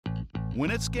When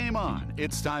it's game on,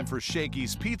 it's time for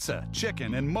Shakey's Pizza,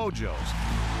 Chicken, and Mojo's.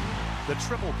 The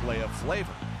triple play of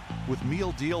flavor. With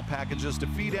meal deal packages to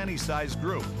feed any size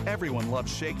group, everyone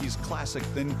loves Shakey's classic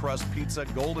thin crust pizza,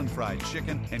 golden fried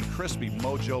chicken, and crispy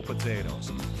Mojo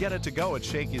potatoes. Get it to go at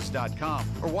Shakey's.com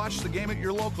or watch the game at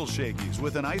your local Shakey's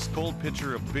with an ice cold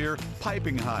pitcher of beer,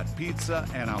 piping hot pizza,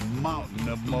 and a mountain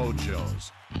of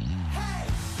Mojos.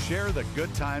 Share the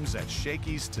good times at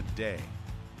Shakey's today.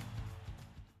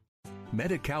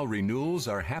 Medi-Cal renewals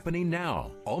are happening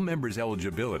now. All members'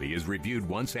 eligibility is reviewed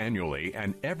once annually,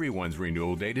 and everyone's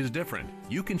renewal date is different.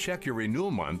 You can check your renewal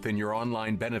month in your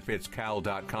online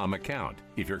benefitscal.com account.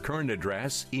 If your current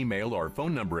address, email, or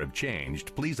phone number have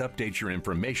changed, please update your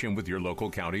information with your local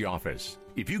county office.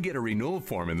 If you get a renewal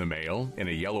form in the mail in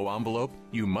a yellow envelope,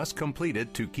 you must complete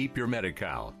it to keep your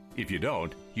Medi-Cal. If you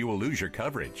don't, you will lose your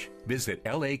coverage. Visit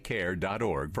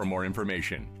lacare.org for more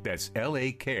information. That's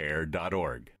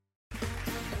lacare.org.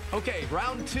 Okay,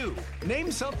 round two.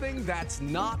 Name something that's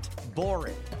not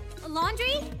boring. A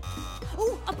laundry?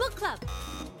 Ooh, a book club.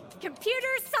 Computer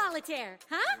solitaire,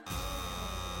 huh?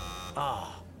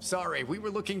 Ah, sorry, we were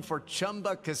looking for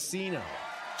Chumba Casino.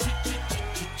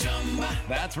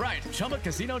 That's right,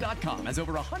 ChumbaCasino.com has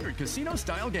over 100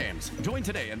 casino-style games. Join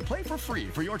today and play for free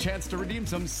for your chance to redeem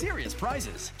some serious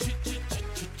prizes.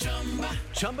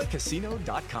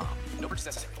 ChumbaCasino.com. No purchase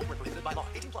necessary. Void where prohibited by law.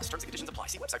 18+. Terms and conditions apply.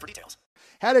 See website for details.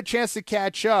 Had a chance to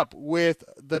catch up with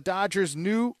the Dodgers'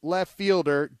 new left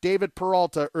fielder, David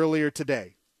Peralta, earlier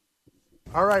today.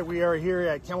 All right, we are here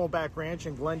at Camelback Ranch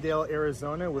in Glendale,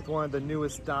 Arizona with one of the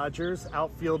newest Dodgers,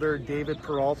 outfielder David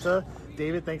Peralta.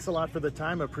 David, thanks a lot for the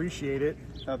time. Appreciate it.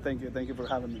 Thank you. Thank you for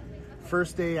having me.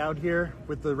 First day out here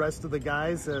with the rest of the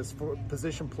guys as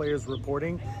position players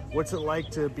reporting. What's it like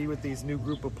to be with these new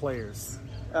group of players?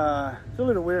 It's a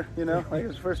little weird, like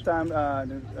it's the first time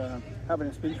having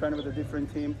a speed training with a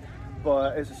different team,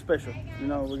 but it's special.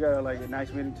 We got a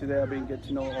nice meeting today. I've been getting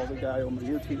to know all the guys, all my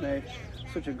new teammates.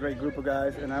 Such a great group of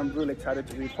guys, and I'm really excited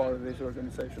to be part of this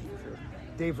organization for sure.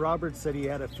 Dave Roberts said he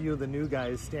had a few of the new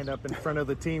guys stand up in front of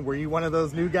the team. Were you one of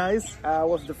those new guys? I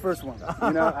was the first one.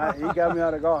 He got me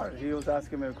out of guard. He was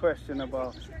asking me a question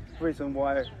about the reason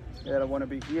why that I want to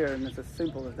be here, and it's as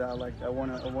simple as that. Like I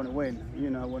want to win.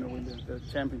 I want to win the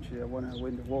championship. I want to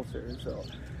win the World Series. So,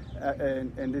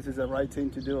 and this is the right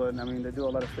team to do it. And I mean, they do a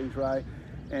lot of things right.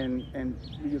 And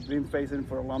you've been facing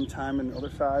for a long time, and the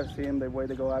other side, seeing the way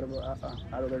they go out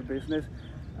of their business.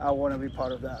 I want to be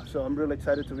part of that. So I'm really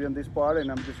excited to be on this part,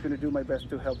 and I'm just going to do my best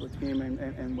to help the team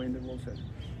and win the World Series.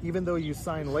 Even though you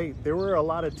signed late, there were a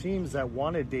lot of teams that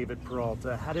wanted David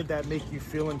Peralta. How did that make you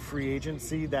feel in free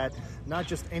agency that not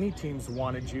just any teams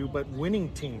wanted you, but winning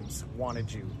teams wanted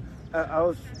you?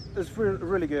 It's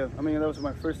really good. I mean, that was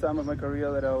my first time in my career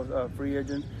that I was a free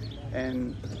agent,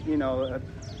 and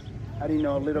I didn't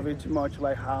know a little bit too much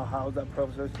like how that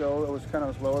process goes. It was kind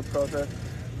of a slower process,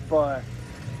 but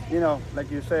like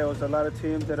you say, it was a lot of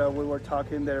teams that we were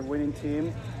talking. They're winning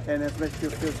team, and it makes you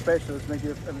feel special. It's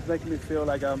making me feel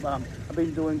like I've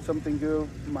been doing something good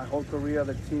my whole career.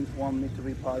 The teams want me to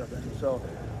be part of them. So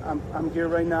I'm here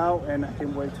right now, and I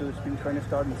can't wait to spring training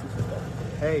start and the season start.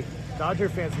 Hey, Dodger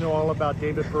fans know all about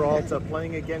David Peralta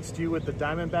playing against you with the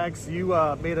Diamondbacks. You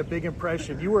made a big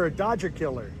impression. You were a Dodger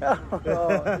killer.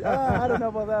 I don't know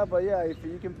about that, but yeah, if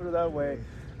you can put it that way,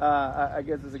 I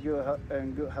guess it's a good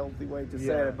and healthy way to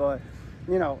say it. But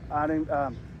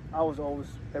I was always,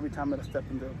 every time that I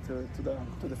stepped into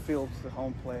the field, to the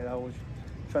home plate, I was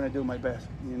trying to do my best.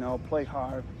 Play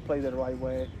hard, play the right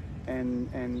way, and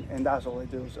that's all I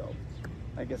do. So,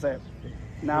 like I said.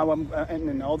 Now I'm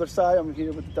on the other side. I'm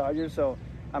here with the Dodgers, so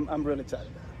I'm really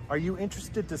excited. Are you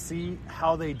interested to see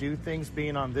how they do things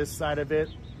being on this side of it,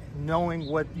 knowing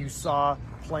what you saw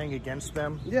playing against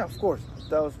them? Yeah, of course.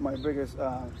 That was my biggest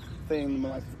thing,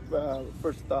 my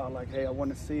first thought, like, hey, I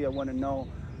want to know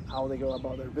how they go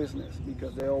about their business,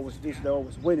 because they're always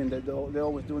winning, they're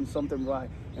always doing something right,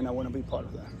 and I want to be part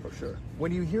of that for sure.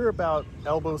 When you hear about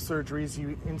elbow surgeries,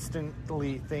 you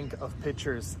instantly think of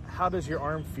pitchers. How does your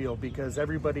arm feel? Because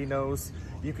everybody knows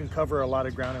you can cover a lot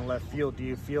of ground in left field. Do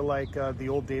you feel like the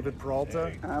old David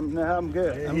Peralta? I'm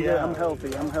good. I'm good. I'm healthy.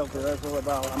 That's all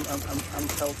about. I'm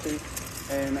healthy,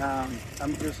 and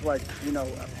I'm just like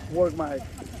work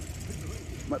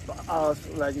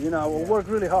I will work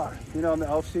really hard, in the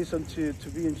off season to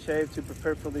be in shape, to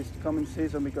prepare for this coming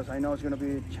season, because I know it's going to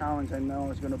be a challenge. I know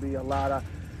it's going to be a lot of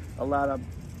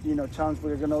challenge.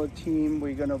 We're going to team.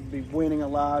 We're going to be winning a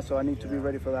lot, so I need to be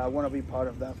ready for that. I want to be part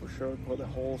of that for sure for the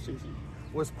whole season.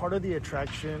 Was part of the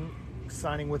attraction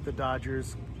signing with the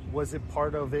Dodgers? Was it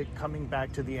part of it coming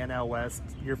back to the NL West?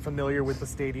 You're familiar with the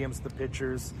stadiums, the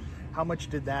pitchers. How much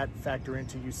did that factor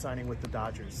into you signing with the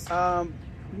Dodgers?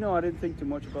 No, I didn't think too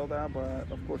much about that, but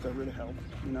of course that really helped.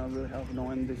 It really helped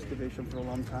knowing this division for a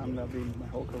long time. That'll be my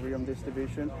whole career in this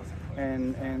division,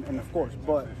 and of course,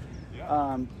 but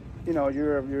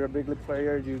you're a big league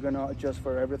player. You're gonna adjust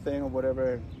for everything or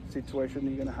whatever situation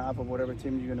you're gonna have or whatever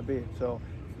team you're gonna be. So,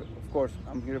 of course,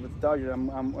 I'm here with the Dodgers.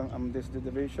 I'm this the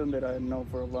division that I know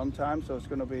for a long time. So it's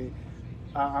gonna be.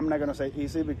 I'm not gonna say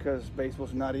easy because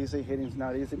baseball's not easy, hitting's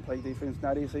not easy, play defense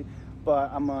not easy.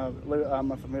 But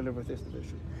I'm familiar with this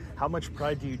division. How much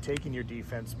pride do you take in your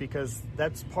defense? Because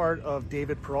that's part of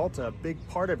David Peralta. A big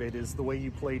part of it is the way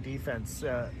you play defense.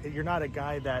 You're not a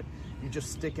guy that you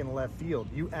just stick in left field.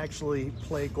 You actually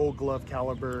play Gold Glove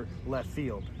caliber left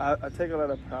field. I take a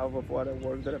lot of pride of what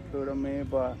work that I put on me,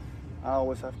 but I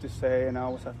always have to say, and I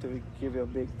always have to give you a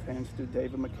big thanks to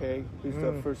David McKay. He's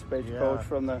the first base coach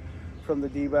from the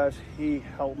D-backs. He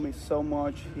helped me so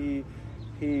much. He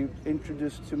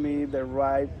introduced to me the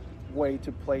right way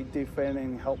to play defense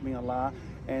and helped me a lot.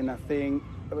 And I think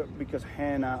because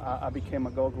I became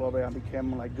a Gold Glover, I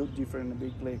became like good defense in the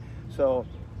big league. So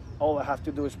all I have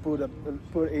to do is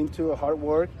put into a hard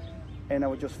work, and I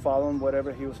would just follow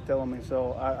whatever he was telling me.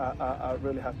 So I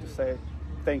really have to say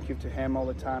thank you to him all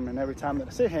the time. And every time that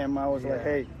I see him, I was like,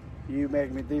 hey, you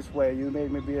make me this way. You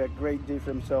make me be a great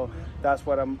defense. So that's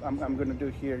what I'm going to do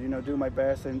here. Do my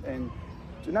best and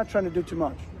not trying to do too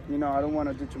much. I don't want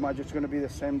to do too much. It's going to be the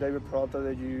same David Peralta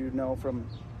that you know from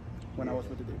when I was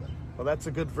with the D-backs. Well, that's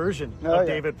a good version of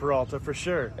David Peralta for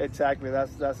sure. Exactly.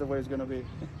 That's the way it's going to be.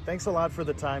 Thanks a lot for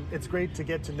the time. It's great to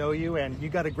get to know you, and you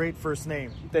got a great first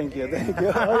name. Thank you. Oh,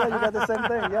 yeah, you got the same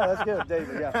thing. Yeah, that's good,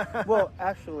 David. Yeah. Well,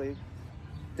 actually,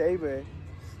 David,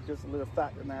 just a little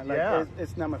fact, man.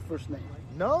 It's not my first name.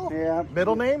 No? Yeah.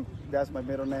 Middle name? That's my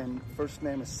middle name. First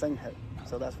name is Senghel.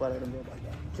 So that's why I don't go by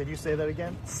that. Can you say that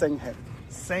again? Senghel.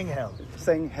 Senghel.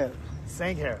 Senghel.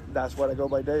 Senghel. That's what I go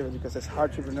by David because it's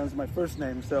hard to pronounce my first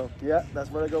name. So, yeah, that's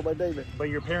what I go by David. But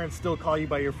your parents still call you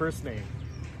by your first name.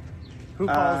 Who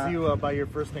calls you by your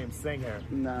first name, Senghel?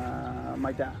 Nah,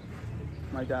 my dad.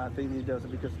 My dad, I think he does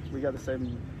it because we got the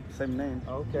same name.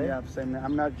 Okay. Yeah, same name.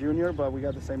 I'm not Junior, but we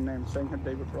got the same name, Senghel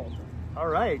David Peralta. All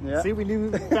right. Yeah. See, we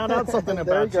found out something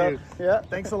about you. Yeah.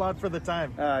 Thanks a lot for the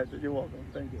time. All right, you're welcome.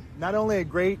 Thank you. Not only a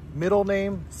great middle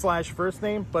name / first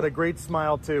name, but a great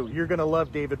smile too. You're going to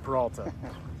love David Peralta.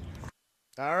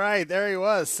 All right, there he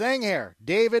was. Senghel,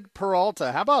 David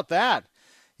Peralta. How about that?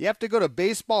 You have to go to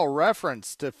Baseball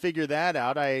Reference to figure that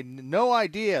out. I had no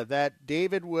idea that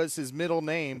David was his middle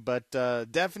name, but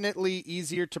definitely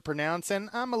easier to pronounce. And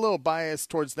I'm a little biased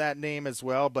towards that name as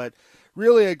well, but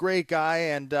really a great guy.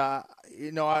 And,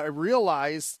 I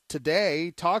realized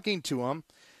today, talking to him,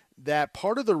 that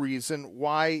part of the reason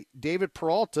why David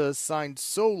Peralta signed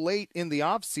so late in the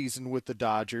offseason with the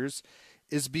Dodgers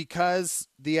is because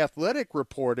The Athletic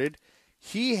reported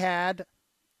he had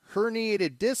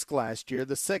herniated disc last year.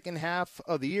 The second half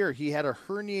of the year, he had a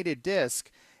herniated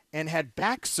disc and had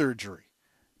back surgery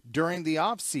during the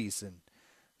offseason.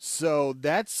 So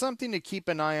that's something to keep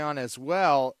an eye on as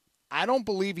well. I don't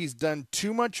believe he's done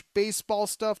too much baseball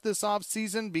stuff this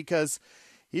offseason because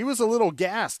he was a little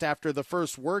gassed after the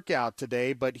first workout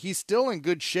today, but he's still in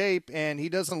good shape, and he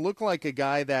doesn't look like a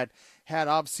guy that had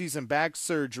off-season back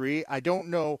surgery. I don't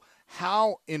know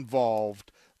how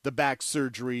involved the back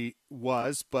surgery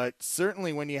was, but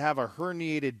certainly when you have a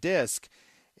herniated disc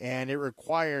and it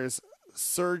requires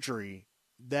surgery,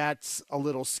 that's a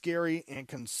little scary and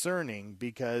concerning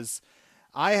because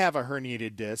I have a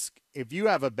herniated disc. If you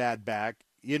have a bad back,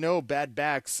 bad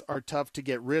backs are tough to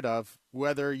get rid of,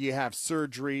 whether you have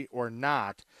surgery or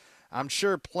not. I'm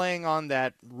sure playing on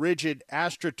that rigid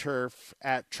AstroTurf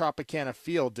at Tropicana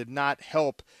Field did not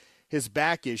help his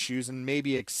back issues and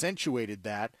maybe accentuated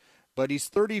that. But he's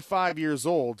 35 years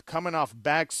old, coming off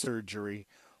back surgery.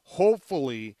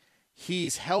 Hopefully,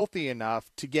 he's healthy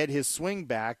enough to get his swing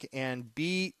back and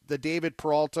be the David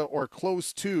Peralta or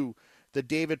close to the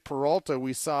David Peralta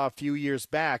we saw a few years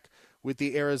back with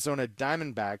the Arizona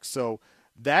Diamondbacks. So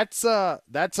that's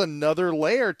another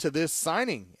layer to this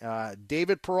signing.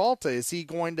 David Peralta, is he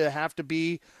going to have to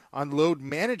be on load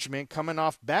management coming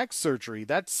off back surgery?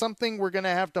 That's something we're going to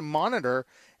have to monitor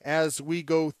as we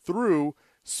go through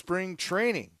spring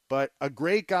training. But a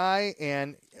great guy,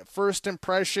 and first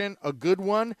impression, a good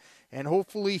one, and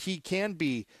hopefully he can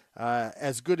be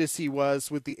as good as he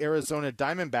was with the Arizona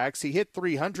Diamondbacks. He hit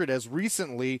 300 as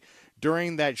recently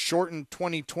during that shortened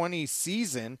 2020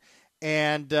 season,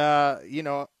 and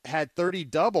had 30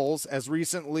 doubles as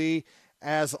recently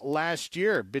as last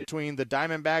year between the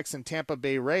Diamondbacks and Tampa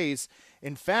Bay Rays.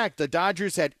 In fact, the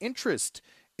Dodgers had interest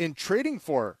in trading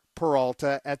for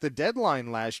Peralta at the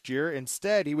deadline last year.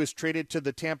 Instead, he was traded to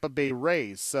the Tampa Bay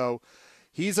Rays. So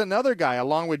he's another guy,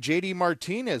 along with J.D.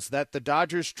 Martinez, that the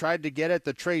Dodgers tried to get at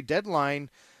the trade deadline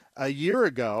a year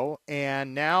ago,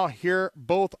 and now here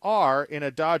both are in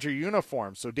a Dodger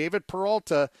uniform. So David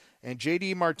Peralta and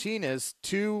J.D. Martinez,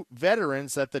 two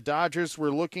veterans that the Dodgers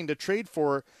were looking to trade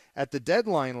for at the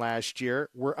deadline last year,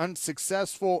 were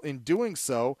unsuccessful in doing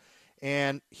so,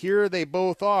 and here they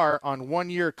both are on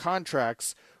one-year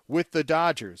contracts with the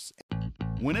Dodgers.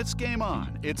 When it's game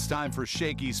on, it's time for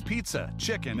Shakey's Pizza,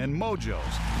 Chicken, and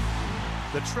Mojo's.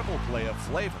 The triple play of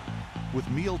flavor. With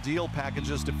meal deal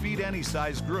packages to feed any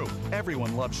size group.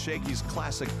 Everyone loves Shakey's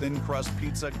classic thin crust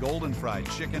pizza, golden fried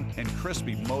chicken, and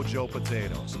crispy Mojo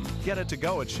potatoes. Get it to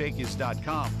go at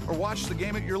Shakey's.com or watch the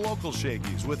game at your local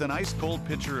Shakey's with an ice cold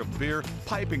pitcher of beer,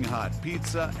 piping hot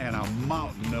pizza, and a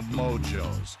mountain of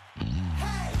Mojos.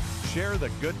 Share the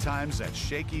good times at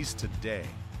Shakey's today.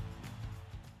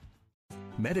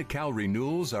 Medi-Cal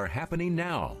renewals are happening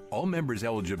now. All members'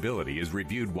 eligibility is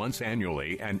reviewed once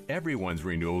annually, and everyone's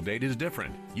renewal date is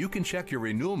different. You can check your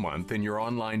renewal month in your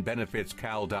online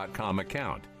benefitscal.com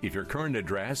account. If your current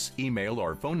address, email,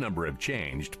 or phone number have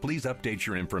changed, please update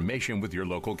your information with your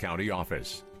local county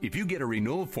office. If you get a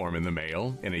renewal form in the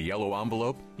mail in a yellow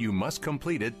envelope, you must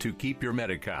complete it to keep your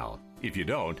Medi-Cal. If you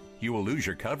don't, you will lose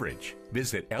your coverage.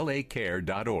 Visit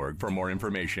lacare.org for more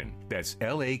information. That's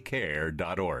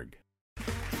lacare.org.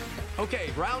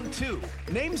 Okay, round two.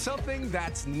 Name something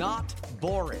that's not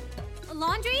boring. A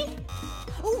laundry?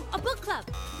 Ooh, a book club.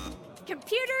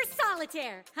 Computer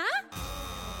solitaire, huh?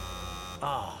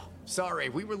 Ah, sorry,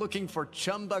 we were looking for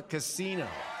Chumba Casino.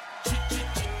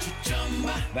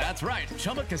 That's right,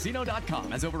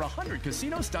 ChumbaCasino.com has over 100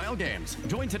 casino-style games.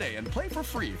 Join today and play for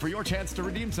free for your chance to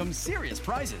redeem some serious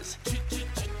prizes.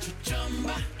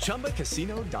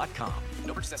 ChumbaCasino.com.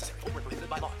 No purchase necessary. Void where prohibited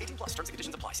by law. 18+ terms and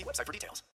conditions apply. See website for details.